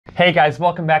Hey guys,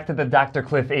 welcome back to the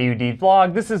DrCliffAuD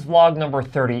vlog. This is vlog number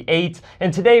 38,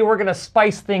 and today we're gonna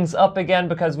spice things up again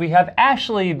because we have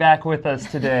Ashley back with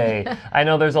us today. I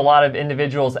know there's a lot of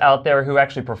individuals out there who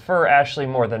actually prefer Ashley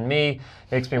more than me.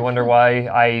 Makes me wonder why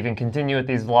I even continue with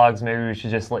these vlogs. Maybe we should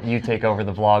just let you take over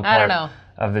the vlog part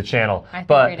of the channel. I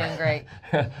think you're doing great.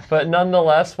 But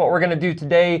nonetheless, what we're going to do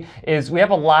today is we have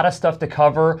a lot of stuff to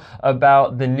cover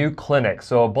about the new clinic.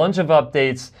 So a bunch of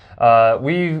updates.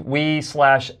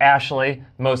 Ashley,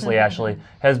 mostly Ashley,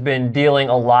 has been dealing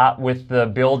a lot with the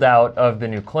build out of the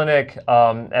new clinic.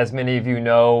 As many of you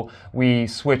know, we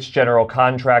switched general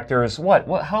contractors.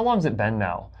 How long has it been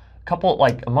now?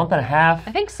 Like a month and a half?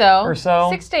 I think so. Or so?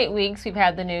 6 to 8 weeks we've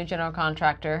had the new general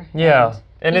contractor. Yeah.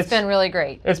 And it's been really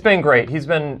great. It's been great. He's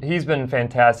been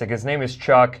fantastic. His name is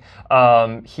Chuck.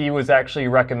 He was actually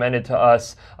recommended to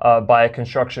us by a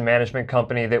construction management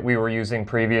company that we were using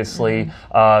previously,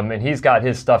 and he's got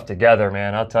his stuff together,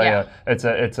 man. I'll tell you, it's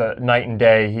a night and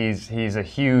day. He's a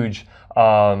huge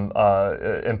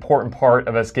important part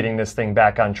of us getting this thing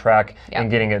back on track and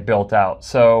getting it built out.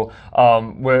 So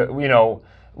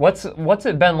what's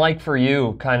it been like for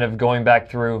you, kind of going back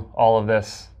through all of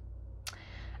this?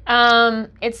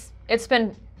 It's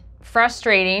been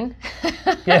frustrating.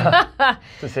 Yeah,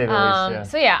 to say the least. Yeah.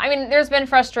 So yeah, I mean, there's been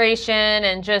frustration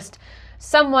and just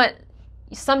some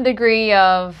degree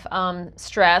of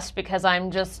stress because I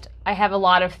have a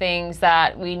lot of things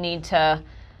that we need to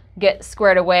get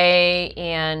squared away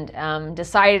and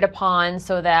decided upon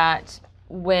so that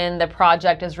when the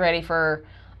project is ready for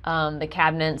the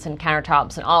cabinets and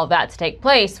countertops and all of that to take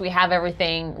place, we have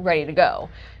everything ready to go.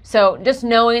 So just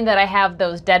knowing that I have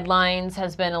those deadlines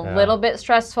has been a little bit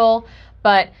stressful,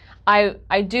 but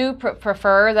I do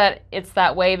prefer that it's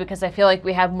that way because I feel like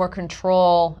we have more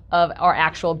control of our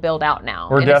actual build out now.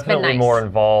 We're definitely more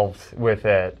involved with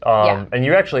it. And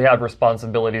you actually have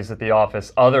responsibilities at the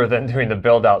office other than doing the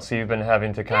build out, so you've been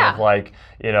having to kind of like,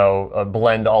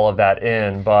 blend all of that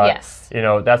in. But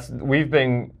we've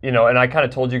been, and I kind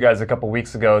of told you guys a couple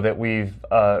weeks ago that we've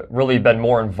really been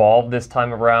more involved this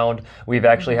time around. We've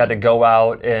actually had to go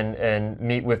out and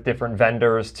meet with different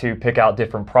vendors to pick out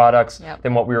different products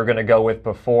than what we were going to go with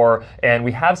before, and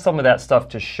we have some of that stuff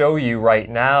to show you right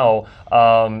now.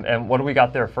 And what do we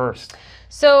got there first?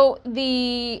 So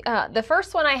the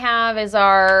first one I have is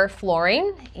our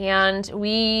flooring, and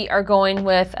we are going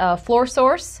with Floor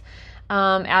Source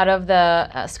out of the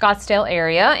Scottsdale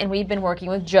area, and we've been working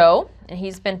with Joe, and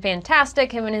he's been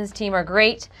fantastic. Him and his team are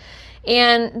great.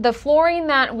 And the flooring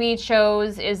that we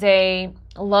chose is a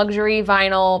luxury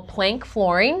vinyl plank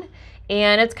flooring.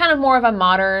 And it's kind of more of a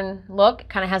modern look. It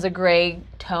kind of has a gray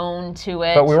tone to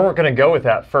it. But we weren't going to go with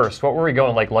that first. What were we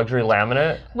going, like luxury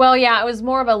laminate? Well, yeah, it was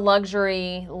more of a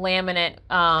luxury laminate.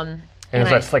 And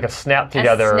it's like a snap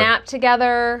together. Like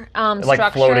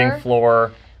structure, floating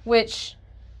floor. Which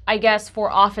I guess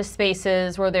for office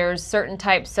spaces where there's certain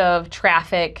types of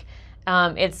traffic,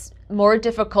 it's more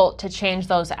difficult to change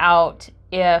those out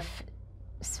if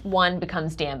one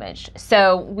becomes damaged.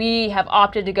 So we have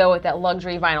opted to go with that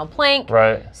luxury vinyl plank.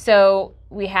 Right. So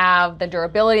we have the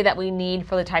durability that we need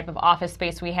for the type of office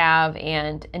space we have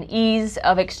and an ease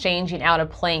of exchanging out a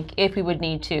plank if we would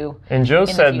need to. And Joe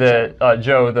said that,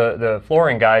 Joe, the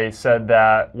flooring guy, said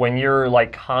that when you're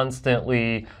like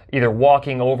constantly either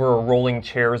walking over or rolling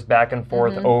chairs back and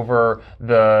forth over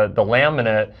the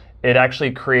laminate, it actually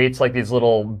creates like these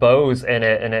little bows in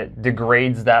it, and it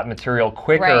degrades that material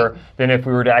quicker than if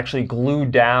we were to actually glue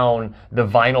down the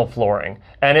vinyl flooring.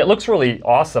 And it looks really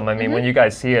awesome. I mean, when you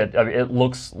guys see it, it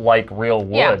looks like real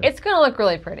wood. Yeah, it's going to look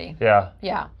really pretty. Yeah.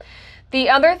 Yeah. The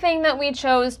other thing that we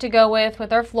chose to go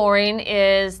with our flooring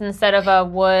is instead of a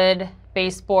wood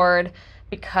baseboard,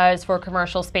 because for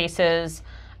commercial spaces,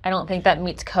 I don't think that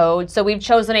meets code. So we've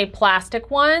chosen a plastic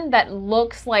one that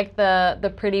looks like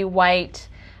the pretty white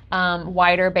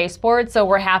wider baseboard, so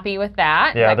we're happy with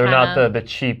that. Yeah, they're not the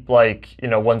cheap, like,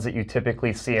 ones that you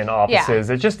typically see in offices.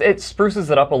 Yeah. It spruces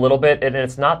it up a little bit, and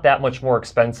it's not that much more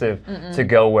expensive to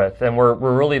go with. And we're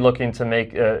really looking to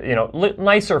make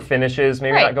nicer finishes,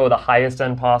 maybe not go the highest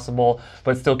end possible,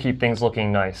 but still keep things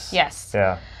looking nice. Yes.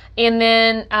 Yeah. And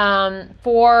then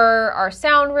for our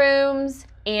sound rooms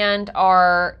and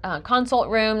our consult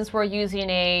rooms, we're using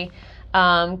a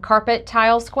carpet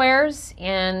tile squares,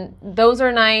 and those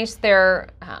are nice. They're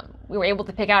we were able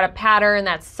to pick out a pattern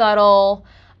that's subtle,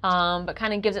 but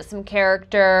kind of gives it some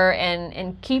character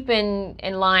and keep in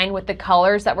line with the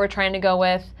colors that we're trying to go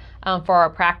with for our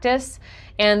practice.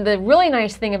 And the really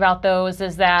nice thing about those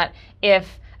is that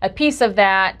if a piece of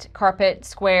that carpet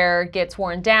square gets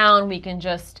worn down, we can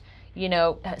just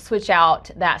switch out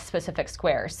that specific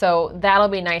square. So that'll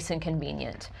be nice and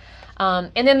convenient.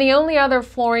 And then the only other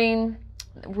flooring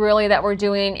really that we're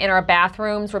doing in our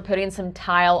bathrooms, we're putting some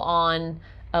tile on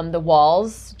the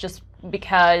walls, just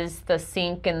because the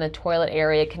sink and the toilet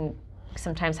area can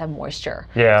sometimes have moisture.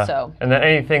 Yeah. So. And then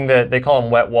anything that they call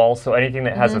them wet walls, so anything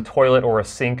that has a toilet or a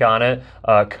sink on it,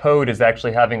 code is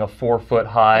actually having a 4-foot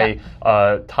high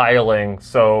tiling,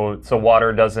 so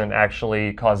water doesn't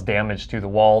actually cause damage to the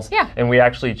walls. Yeah. And we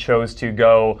actually chose to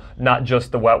go not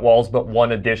just the wet walls, but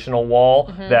one additional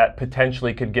wall that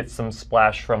potentially could get some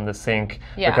splash from the sink,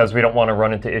 because we don't want to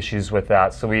run into issues with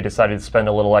that. So we decided to spend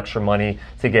a little extra money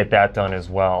to get that done as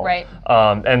well. Right.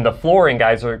 And the flooring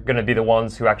guys are going to be the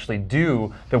ones who actually do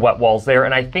the wet walls there,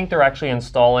 and I think they're actually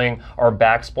installing our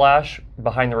backsplash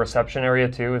behind the reception area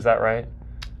too. Is that right?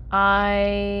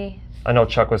 I know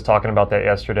Chuck was talking about that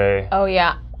yesterday. Oh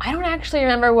yeah, I don't actually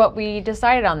remember what we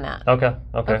decided on that. Okay.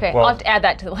 Well, I'll have to add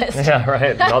that to the list. Yeah,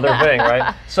 right. Another thing,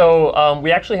 right? So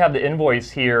we actually have the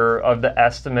invoice here of the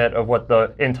estimate of what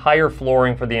the entire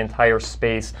flooring for the entire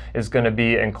space is going to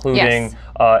be, including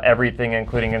everything,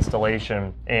 including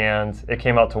installation. And it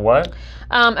came out to what?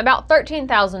 About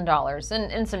 $13,000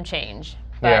 and some change.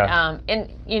 But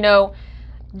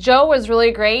Joe was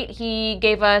really great. He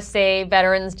gave us a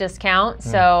veterans discount,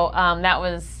 so that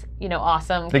was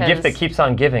awesome. The gift that keeps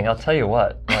on giving. I'll tell you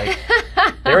what. Like,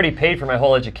 they already paid for my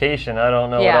whole education. I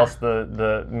don't know what else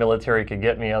the military could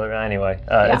get me. Anyway,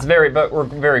 but we're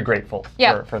very grateful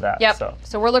for that. Yep.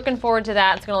 So we're looking forward to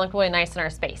that. It's going to look really nice in our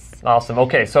space. Awesome.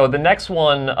 Okay, so the next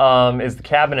one is the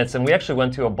cabinets, and we actually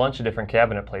went to a bunch of different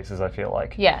cabinet places, I feel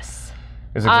like. Yes.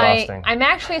 It was exhausting. I'm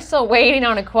actually still waiting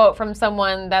on a quote from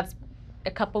someone that's a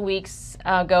couple weeks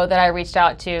ago that I reached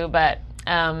out to, but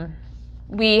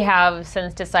we have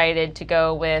since decided to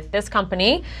go with this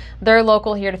company. They're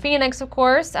local here to Phoenix, of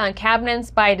course, Cabinets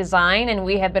by Design, and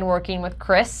we have been working with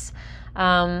Chris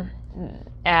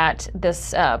at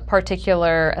this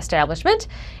particular establishment.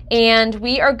 And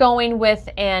we are going with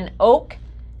an oak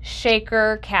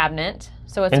shaker cabinet.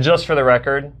 And just for the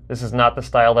record, this is not the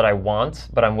style that I want,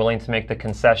 but I'm willing to make the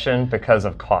concession because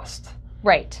of cost.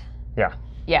 Right. Yeah.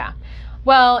 Yeah.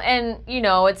 Well, and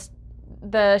it's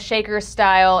the shaker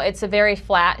style. It's a very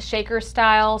flat shaker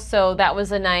style, so that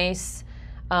was a nice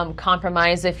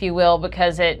compromise, if you will,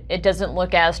 because it doesn't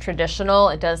look as traditional.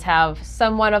 It does have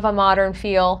somewhat of a modern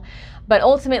feel, but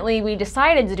ultimately we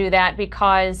decided to do that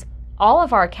because all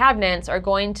of our cabinets are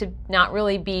going to not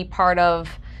really be part of,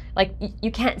 like,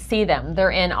 you can't see them. They're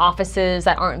in offices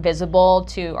that aren't visible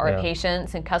to our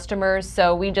patients and customers,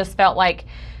 so we just felt like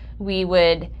we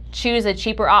would choose a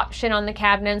cheaper option on the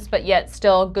cabinets, but yet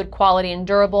still good quality and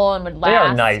durable and would last. They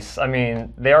are nice. I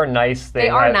mean, they are nice. They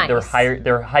are nice.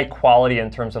 They're high quality in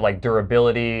terms of like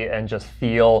durability and just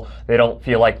feel. They don't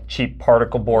feel like cheap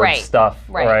particle board stuff,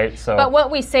 right? So, but what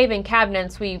we save in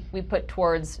cabinets, we put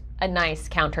towards a nice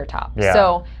countertop. Yeah.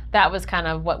 So that was kind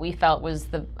of what we felt was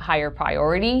the higher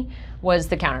priority, was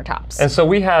the countertops. And so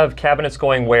we have cabinets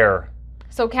going where?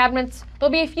 So cabinets, there'll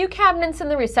be a few cabinets in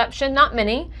the reception, not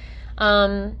many.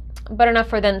 But enough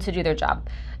for them to do their job.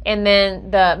 And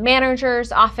then the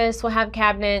manager's office will have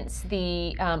cabinets,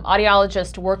 the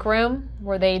audiologist workroom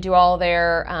where they do all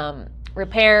their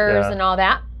repairs and all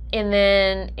that. And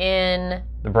then in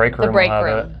the break room. The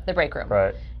break room.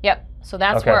 Right. Yep. So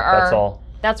that's where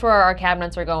our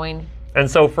cabinets are going. And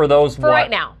so for those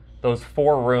right now. Those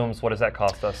 4 rooms, what does that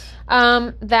cost us?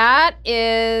 That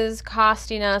is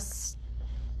costing us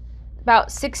about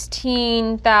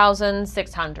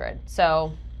 $16,600.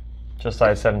 So just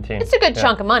size 17. It's a good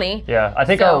chunk of money. Yeah, I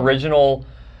think our original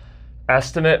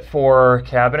estimate for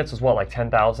cabinets was what, like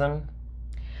 10,000?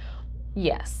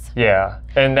 Yes. Yeah,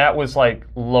 and that was like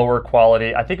lower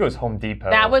quality. I think it was Home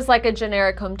Depot. That was like a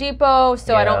generic Home Depot,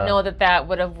 so I don't know that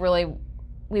would have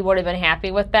we would have been happy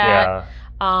with that.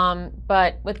 Yeah.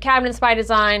 But with Cabinets by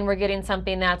Design, we're getting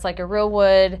something that's like a real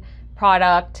wood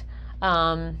product.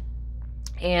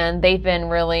 And they've been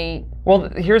really... Well,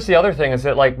 here's the other thing, is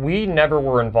that like we never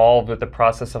were involved with the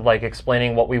process of like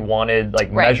explaining what we wanted,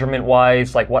 like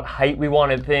measurement-wise, like what height we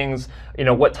wanted things,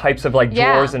 what types of like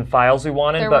drawers and files we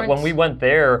wanted. But when we went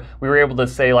there, we were able to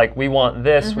say like, we want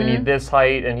this, we need this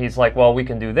height, and he's like, well, we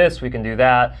can do this, we can do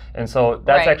that. And so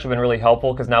that's actually been really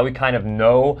helpful, because now we kind of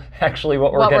know actually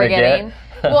what we're going to get.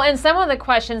 Well, and some of the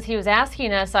questions he was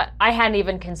asking us, I hadn't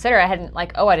even considered. I hadn't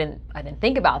I didn't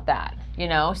think about that,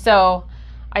 So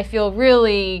I feel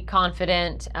really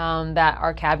confident that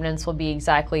our cabinets will be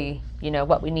exactly,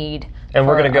 what we need. And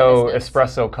we're going to go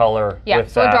espresso color. Yeah,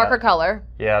 so a darker color.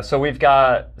 Yeah, so we've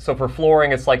got, for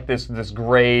flooring, it's like this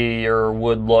gray or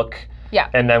wood look. Yeah.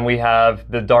 And then we have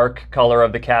the dark color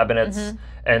of the cabinets.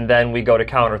 And then we go to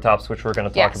countertops, which we're going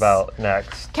to talk about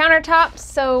next. Countertops,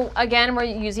 so again, we're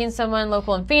using someone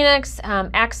local in Phoenix,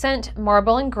 Accent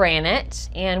Marble and Granite,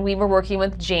 and we were working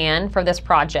with Jan for this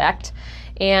project.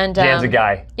 And Jan's a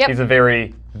guy. Yep. He's a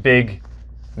very big,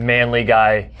 manly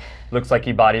guy. Looks like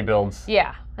he bodybuilds.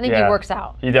 Yeah, I think he works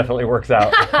out. He definitely works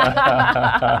out.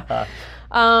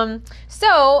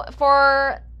 So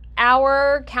for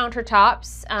our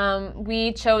countertops,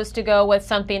 we chose to go with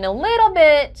something a little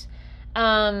bit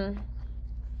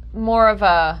more of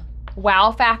a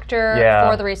wow factor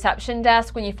for the reception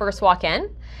desk when you first walk in.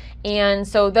 And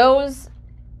so those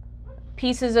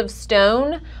pieces of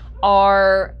stone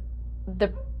are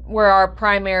where our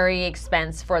primary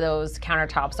expense for those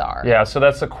countertops are. Yeah, so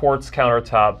that's a quartz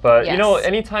countertop. But you know,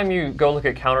 anytime you go look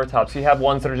at countertops, you have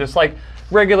ones that are just like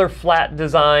regular flat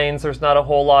designs. There's not a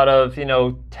whole lot of, you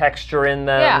know, texture in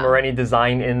them or any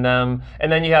design in them.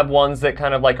 And then you have ones that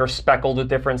kind of like are speckled with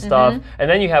different stuff. And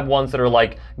then you have ones that are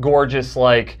like gorgeous,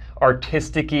 like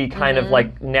artistic-y kind of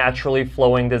like naturally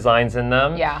flowing designs in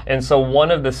them. Yeah. And so one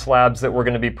of the slabs that we're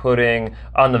going to be putting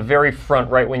on the very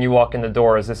front right when you walk in the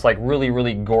door is this like really,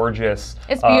 really gorgeous.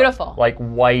 It's beautiful. Like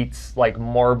white, like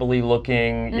marbly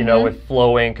looking, you know, with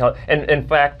flowing color. And in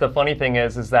fact, the funny thing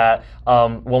is that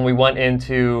when we went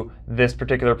into this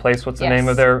particular place, what's the name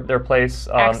of their place?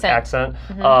 Accent.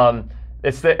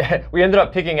 We ended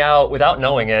up picking out, without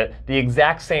knowing it, the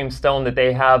exact same stone that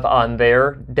they have on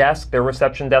their desk, their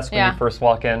reception desk when you first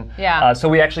walk in. So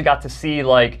we actually got to see,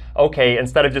 like, okay,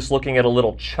 instead of just looking at a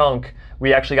little chunk,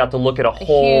 we actually got to look at a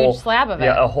whole huge slab of it.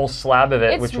 Yeah, a whole slab of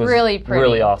it, which was really pretty.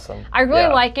 Really awesome. I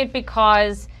really like it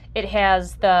because it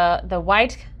has the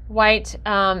white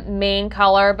main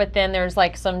color, but then there's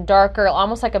like some darker,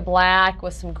 almost like a black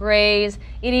with some grays.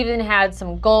 It even had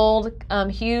some gold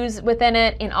hues within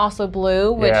it, and also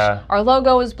blue, which our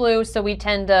logo is blue, so we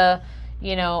tend to,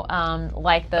 you know,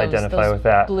 like those, identify with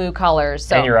that. Blue colors.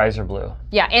 So. And your eyes are blue.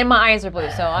 Yeah, and my eyes are blue,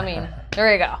 so I mean,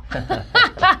 there you go.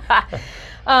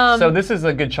 So this is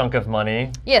a good chunk of money.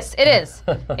 Yes, it is.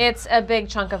 It's a big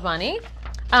chunk of money.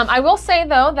 I will say,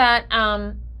 though, that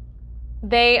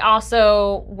they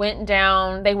also went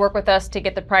down, they worked with us to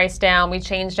get the price down. We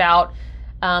changed out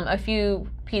a few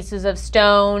pieces of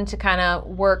stone to kind of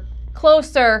work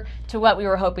closer to what we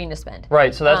were hoping to spend.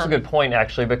 Right, so that's a good point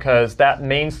actually, because that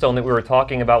main stone that we were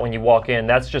talking about when you walk in,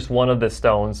 that's just one of the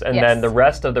stones, and then the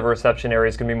rest of the reception area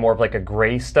is going to be more of like a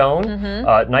gray stone,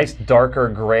 nice darker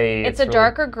gray. It's a really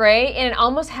darker gray, and it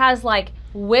almost has like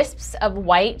wisps of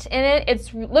white in it.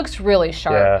 It looks really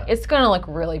sharp. It's going to look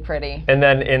really pretty. And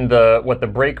then in the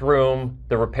break room,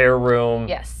 the repair room,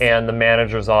 and the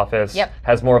manager's office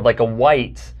has more of like a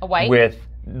white with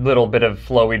little bit of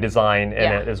flowy design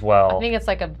in it as well. I think it's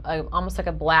like almost like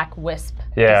a black wisp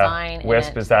design.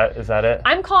 Wisp, is that it?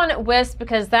 I'm calling it wisp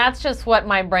because that's just what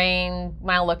my brain,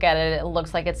 when I look at it, it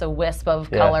looks like it's a wisp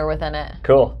of color within it.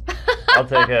 Cool. I'll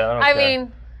take it. I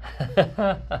mean,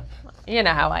 you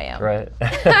know how I am. Right.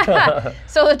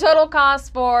 So the total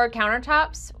cost for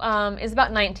countertops is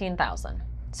about $19,000.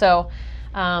 So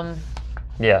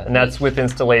yeah, and that's with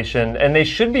installation. And they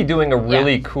should be doing a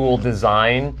really cool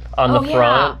design on the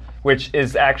front, which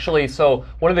is actually, so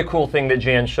one of the cool things that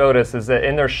Jan showed us is that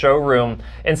in their showroom,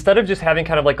 instead of just having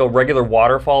kind of like a regular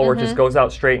waterfall where it just goes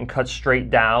out straight and cuts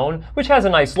straight down, which has a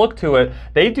nice look to it,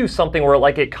 they do something where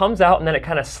like it comes out and then it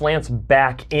kind of slants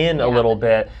back in a little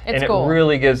bit. It's and cool. It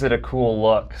really gives it a cool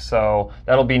look. So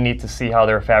that'll be neat to see how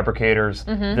their fabricators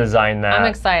design that. I'm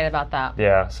excited about that.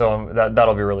 Yeah, so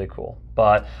that'll be really cool.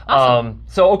 But awesome.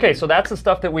 so that's the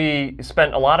stuff that we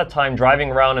spent a lot of time driving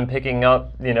around and picking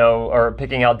up, you know, or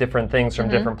picking out different things from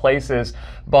different places.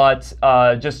 But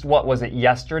just what was it,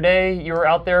 yesterday you were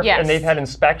out there? Yes. And they've had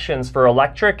inspections for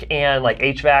electric and like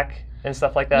HVAC and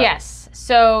stuff like that? Yes.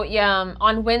 So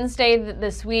on Wednesday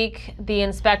this week, the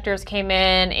inspectors came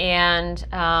in,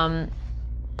 and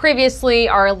previously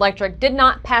our electric did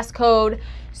not pass code,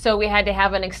 so we had to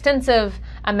have an extensive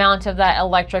amount of that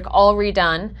electric all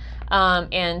redone.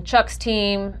 And Chuck's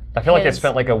team, I feel like they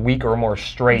spent like a week or more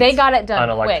straight. They got it done on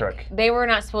electric. Quick. They were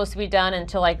not supposed to be done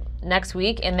until like next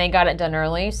week, and they got it done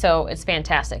early, so it's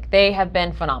fantastic. They have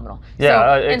been phenomenal.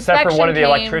 Yeah, so, except for one of the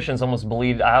electricians almost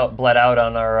bled out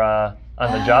on our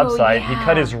on the job site. He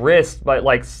cut his wrist by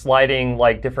like sliding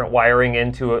like different wiring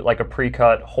into it, like a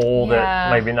pre-cut hole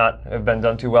that maybe not have been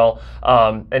done too well.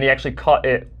 And he actually caught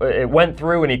it. It went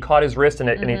through, and he caught his wrist,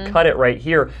 and he cut it right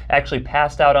here. Actually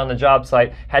passed out on the job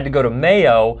site. Had to go to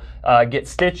Mayo, get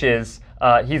stitches.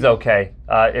 He's okay,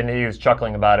 and he was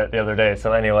chuckling about it the other day.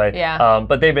 So anyway,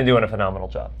 but they've been doing a phenomenal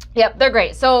job. Yep, they're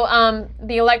great. So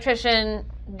the electrician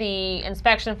the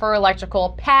inspection for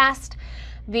electrical passed.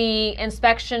 The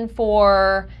inspection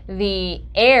for the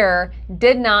air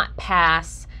did not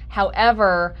pass.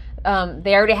 However,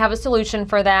 they already have a solution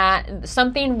for that.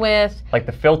 Something with... Like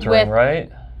the filtering,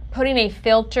 right? Putting a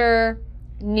filter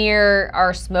near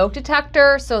our smoke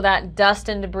detector so that dust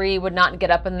and debris would not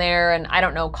get up in there and, I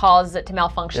don't know, cause it to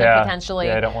malfunction potentially.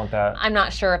 Yeah, I don't want that. I'm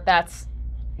not sure if that's,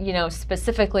 you know,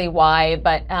 specifically why,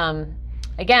 but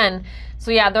again, so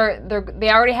yeah,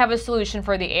 they already have a solution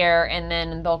for the air, and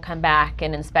then they'll come back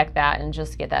and inspect that and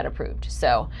just get that approved.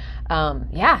 So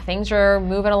yeah, things are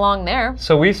moving along there.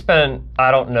 So we spent, I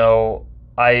don't know,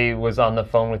 I was on the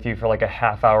phone with you for like a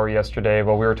half hour yesterday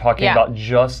while we were talking about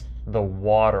just the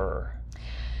water.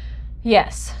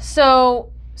 Yes.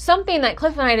 So something that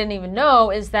Cliff and I didn't even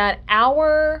know is that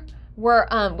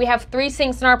we have 3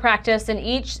 sinks in our practice, and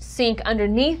each sink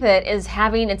underneath it is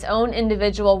having its own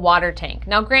individual water tank.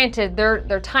 Now, granted,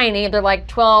 they're tiny. They're like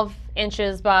 12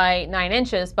 inches by 9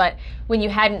 inches, but when you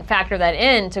hadn't factored that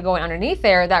in to going underneath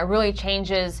there, that really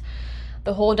changes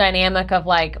the whole dynamic of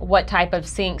like what type of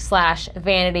sink /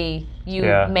 vanity you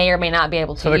may or may not be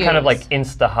able to use. So they're kind of like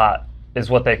Insta-Hot is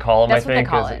what they call them, That's I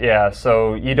think. What they call it. Yeah,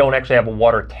 so you don't actually have a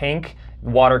water tank.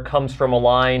 Water comes from a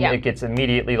line. It gets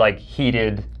immediately like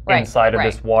heated inside of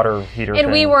this water heater thing.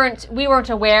 And we weren't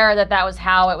aware that that was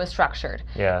how it was structured.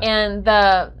 Yeah. And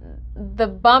the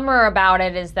bummer about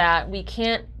it is that we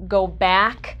can't go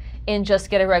back and just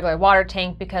get a regular water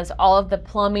tank, because all of the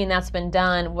plumbing that's been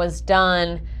done was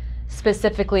done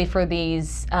specifically for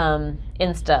these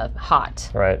Insta-Hot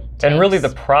Right. tanks. And really the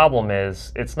problem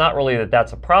is, it's not really that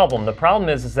that's a problem. The problem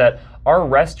is that our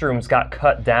restrooms got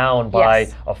cut down by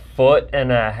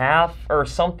 1.5 feet or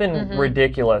something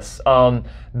ridiculous,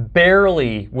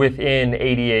 barely within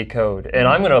ADA code. And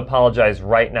I'm going to apologize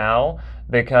right now,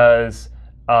 because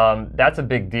that's a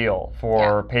big deal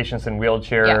for patients in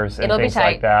wheelchairs and things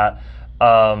like that.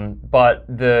 But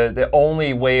the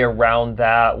only way around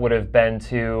that would have been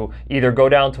to either go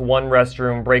down to one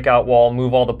restroom, break out wall,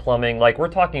 move all the plumbing. Like, we're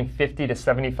talking $50,000 to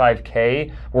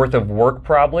 $75,000 worth of work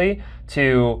probably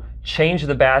to change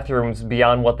the bathrooms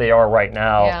beyond what they are right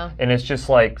now. Yeah. And it's just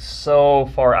like so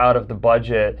far out of the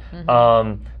budget.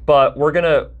 But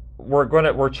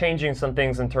we're changing some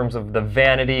things in terms of the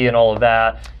vanity and all of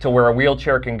that to where a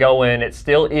wheelchair can go in. It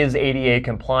still is ADA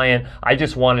compliant. I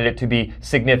just wanted it to be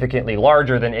significantly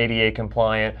larger than ADA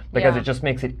compliant, because it just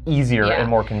makes it easier and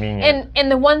more convenient.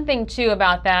 And the one thing too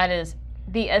about that is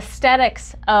the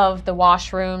aesthetics of the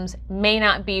washrooms may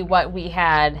not be what we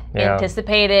had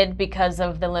anticipated because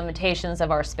of the limitations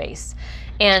of our space.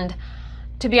 And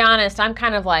to be honest, I'm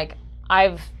kind of like,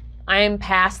 I'm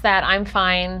past that. I'm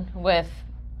fine with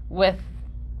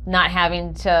not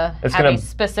having to have a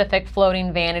specific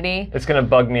floating vanity. It's going to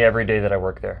bug me every day that I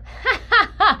work there.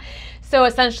 So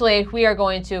essentially, if we are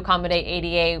going to accommodate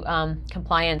ADA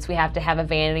compliance, we have to have a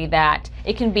vanity that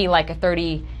it can be like a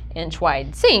 30-inch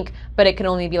wide sink, but it can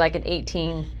only be like an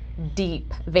 18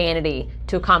 deep vanity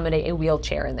to accommodate a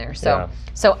wheelchair in there. So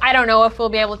so I don't know if we'll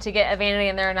be able to get a vanity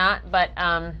in there or not, but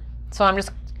so I'm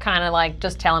just kind of like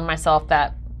just telling myself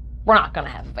that we're not going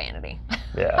to have a vanity.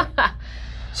 Yeah.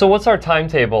 So what's our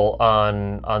timetable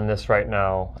on this right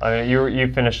now? I mean,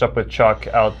 you finished up with Chuck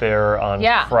out there on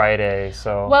Friday,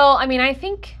 so. Well, I mean, I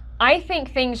think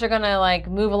things are gonna like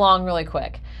move along really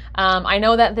quick. I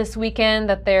know that this weekend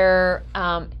that they're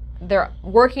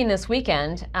working this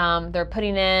weekend. They're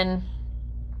putting in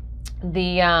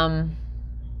the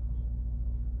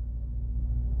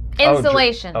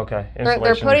insulation.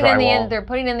 They're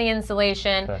putting in the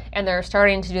insulation, and they're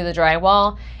starting to do the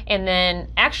drywall. And then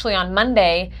actually on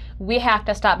Monday we have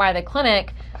to stop by the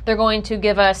clinic. They're going to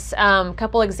give us a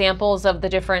couple examples of the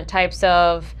different types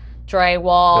of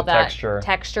drywall,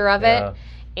 texture of it.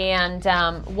 And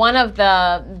one of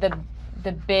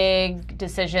the big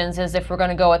decisions is if we're going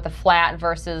to go with the flat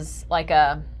versus like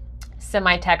a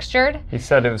semi-textured. He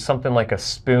said it was something like a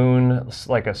spoon,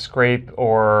 like a scrape,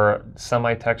 or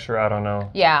semi-texture, I don't know.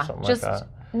 Yeah, something just like that.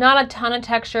 Not a ton of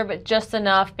texture, but just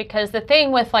enough, because the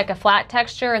thing with like a flat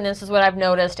texture, and this is what I've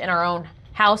noticed in our own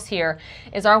house here,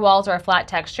 is our walls are a flat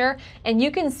texture, and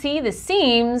you can see the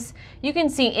seams, you can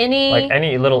see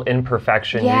any little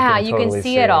imperfection. Yeah, you can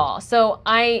see it all. So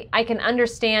I can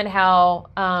understand how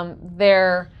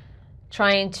they're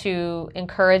trying to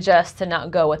encourage us to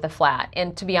not go with the flat.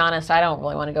 And to be honest, I don't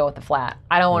really want to go with the flat.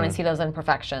 I don't want to see those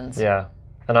imperfections. Yeah,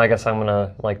 and I guess I'm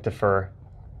gonna like defer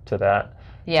to that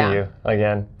to you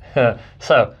again.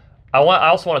 So I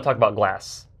also want to talk about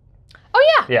glass.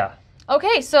 Oh yeah. Yeah.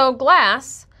 Okay, so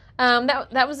glass.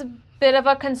 That was a bit of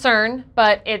a concern,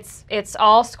 but it's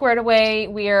all squared away.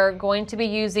 We are going to be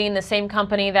using the same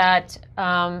company that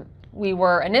we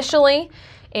were initially,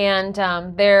 and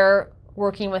they're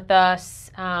working with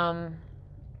us.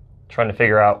 Trying to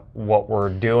figure out what we're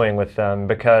doing with them,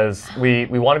 because we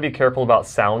want to be careful about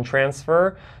sound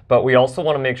transfer, but we also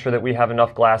want to make sure that we have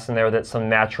enough glass in there that some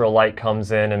natural light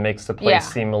comes in and makes the place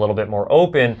seem a little bit more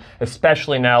open,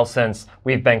 especially now since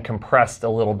we've been compressed a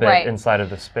little bit inside of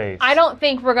the space. I don't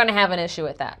think we're going to have an issue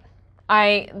with that.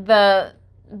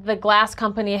 The glass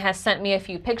company has sent me a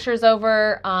few pictures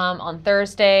over on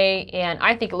Thursday, and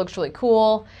I think it looks really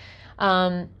cool.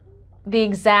 The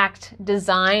exact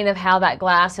design of how that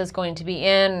glass is going to be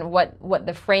in, what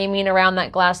the framing around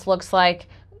that glass looks like,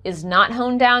 is not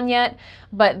honed down yet,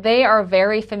 but they are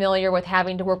very familiar with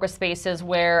having to work with spaces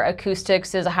where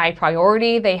acoustics is a high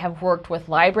priority. They have worked with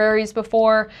libraries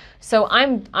before, so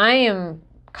I am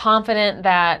confident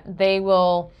that they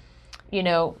will,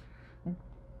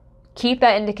 keep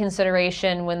that into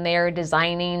consideration when they're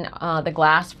designing the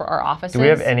glass for our offices. Do we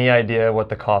have any idea what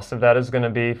the cost of that is going to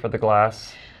be for the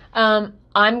glass?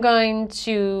 I'm going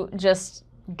to just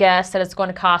guess that it's going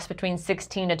to cost between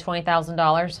 $16,000 to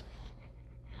 $20,000.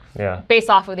 Yeah. Based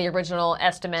off of the original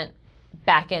estimate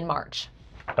back in March.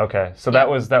 Okay, so that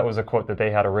was a quote that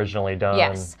they had originally done.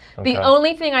 Yes. Okay. The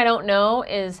only thing I don't know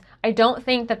is I don't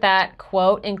think that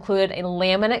quote included a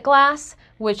laminate glass,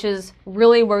 which is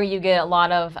really where you get a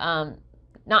lot of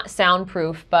not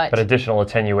soundproof, but additional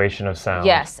attenuation of sound.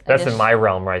 Yes. That's in my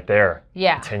realm right there.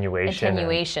 Yeah. Attenuation.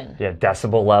 And,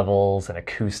 decibel levels and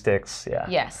acoustics. Yeah.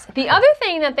 Yes. The other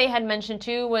thing that they had mentioned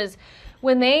too was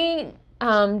when they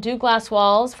do glass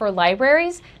walls for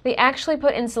libraries, they actually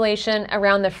put insulation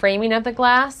around the framing of the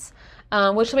glass,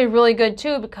 which will be really good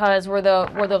too, because where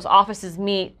those offices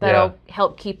meet, that'll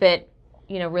help keep it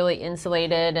really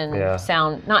insulated and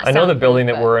sound not. I know the building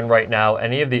that we're in right now,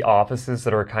 any of the offices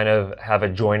that are kind of have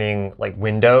adjoining like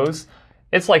windows,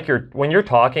 it's like when you're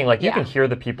talking, like you can hear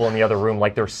the people in the other room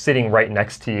like they're sitting right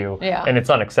next to you, and it's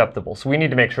unacceptable. So we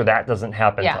need to make sure that doesn't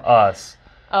happen to us.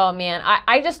 Oh man,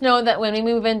 I just know that when we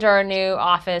move into our new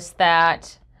office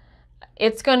that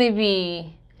it's going to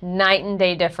be night and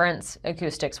day difference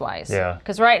acoustics wise. Yeah.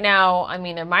 Because right now, I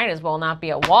mean, there might as well not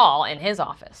be a wall in his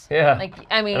office. Yeah. Like,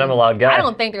 I mean, and I'm a loud guy. I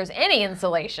don't think there's any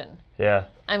insulation. Yeah.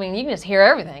 I mean, you can just hear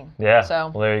everything. Yeah.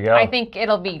 So well, there you go. I think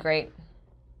it'll be great.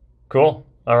 Cool.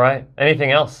 All right.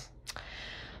 Anything else?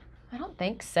 I don't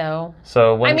think so.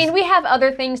 So I mean, we have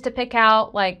other things to pick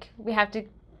out. Like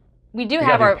we do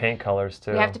have our paint colors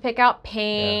too. We have to pick out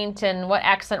paint and what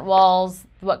accent walls,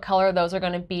 what color those are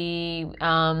going to be.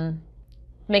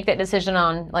 Make that decision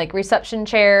on like reception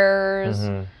chairs,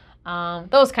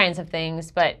 those kinds of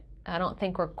things. But I don't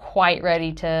think we're quite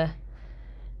ready to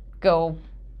go.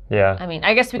 Yeah. I mean,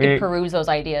 I guess we could peruse those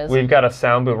ideas. We've got a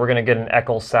sound booth. We're going to get an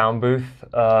Eccles sound booth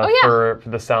for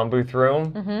the sound booth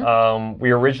room.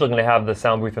 We were originally going to have the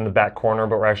sound booth in the back corner,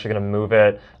 but we're actually going to move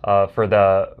it for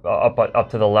the up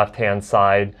to the left-hand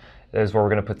side is where we're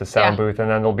going to put the sound booth, and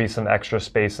then there'll be some extra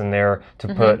space in there to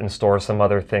put and store some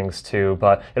other things too.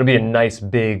 But it'll be a nice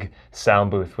big sound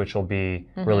booth, which will be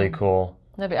really cool.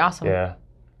 That'd be awesome. Yeah.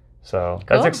 So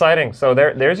that's exciting. So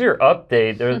there's your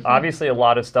update. There's obviously a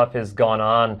lot of stuff has gone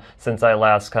on since I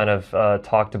last kind of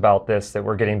talked about this, that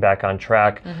we're getting back on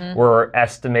track. We're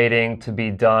estimating to be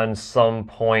done some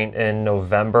point in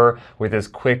November with as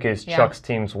quick as Chuck's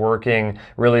team's working.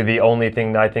 Really the only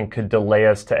thing that I think could delay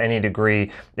us to any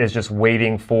degree is just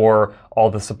waiting for all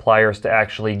the suppliers to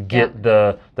actually get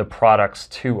the products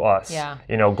to us. Yeah.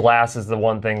 Glass is the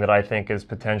one thing that I think is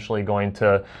potentially going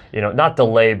to, not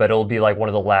delay, but it'll be like one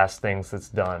of the last things that's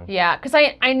done. Yeah, because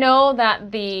I know that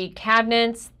the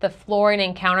cabinets, the flooring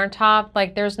and countertop,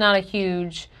 like there's not a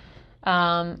huge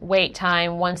wait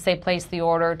time once they place the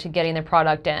order to getting the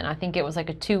product in. I think it was like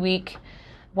a 2-week.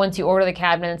 Once you order the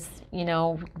cabinets,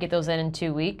 get those in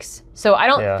 2 weeks. So I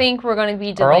don't think we're going to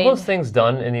be delayed. Are all those things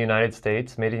done in the United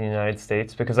States, made in the United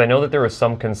States? Because I know that there was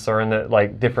some concern that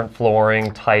like different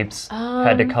flooring types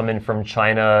had to come in from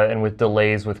China, and with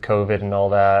delays with COVID and all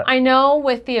that. I know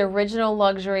with the original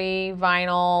luxury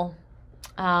vinyl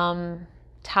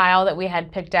tile that we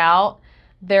had picked out,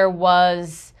 there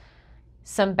was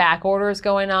some back orders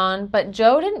going on, but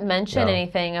Joe didn't mention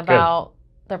anything about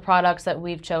the products that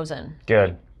we've chosen.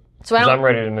 Good. So I'm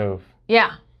ready to move.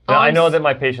 Yeah. Now, I know that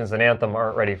my patients in Anthem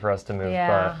aren't ready for us to move,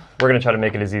 but we're going to try to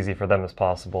make it as easy for them as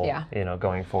possible,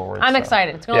 going forward. I'm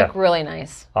excited. It's going to look really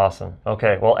nice. Awesome.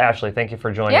 Okay. Well, Ashley, thank you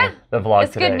for joining the vlog today.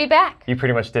 It's good to be back. You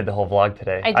pretty much did the whole vlog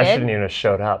today. I did? I shouldn't even have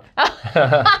showed up.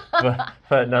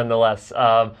 but nonetheless.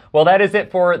 Well, that is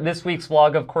it for this week's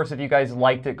vlog. Of course, if you guys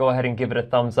liked it, go ahead and give it a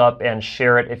thumbs up and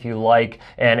share it if you like.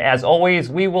 And as always,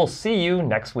 we will see you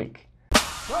next week.